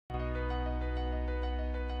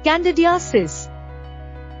Candidiasis.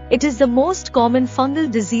 It is the most common fungal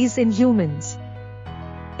disease in humans.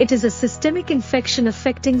 It is a systemic infection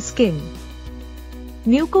affecting skin,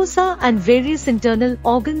 mucosa and various internal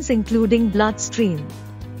organs including bloodstream.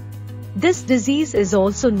 This disease is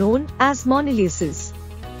also known as moniliasis.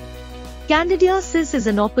 Candidiasis is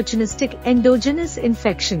an opportunistic endogenous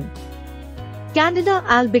infection. Candida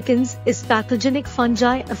albicans is pathogenic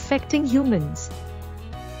fungi affecting humans.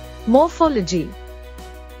 Morphology.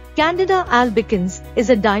 Candida albicans is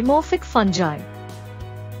a dimorphic fungi.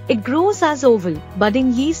 It grows as oval,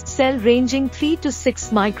 budding yeast cell ranging 3 to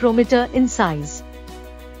 6 micrometer in size.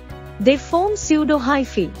 They form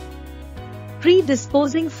pseudohyphae.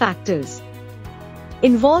 Predisposing factors.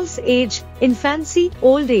 Involves age, infancy,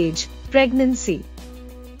 old age, pregnancy.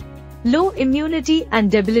 Low immunity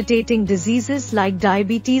and debilitating diseases like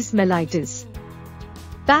diabetes mellitus.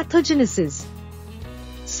 Pathogenesis.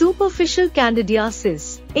 Superficial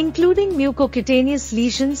candidiasis, including mucocutaneous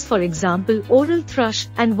lesions, for example oral thrush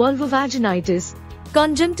and vulvovaginitis,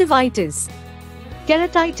 conjunctivitis,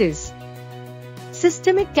 keratitis.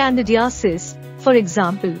 Systemic candidiasis, for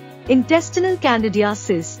example, intestinal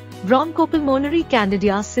candidiasis, bronchopulmonary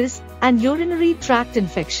candidiasis, and urinary tract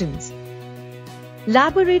infections.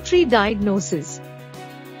 Laboratory diagnosis.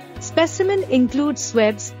 Specimen includes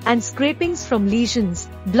swabs and scrapings from lesions,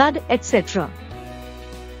 blood, etc.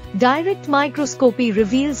 Direct microscopy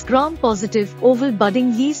reveals gram-positive oval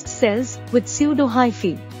budding yeast cells with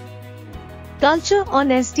pseudohyphae. Culture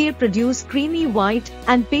on STA produce creamy white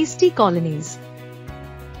and pasty colonies.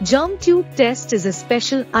 Germ tube test is a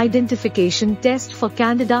special identification test for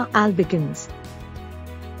Candida albicans.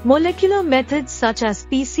 Molecular methods such as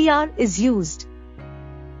PCR is used.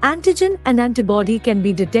 Antigen and antibody can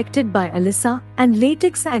be detected by ELISA and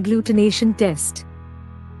latex agglutination test.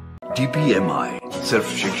 DPMI सिर्फ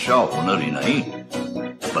शिक्षा हुनर ही नहीं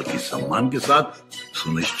बल्कि सम्मान के साथ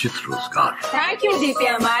सुनिश्चित रोजगार। Thank you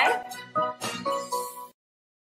DPMI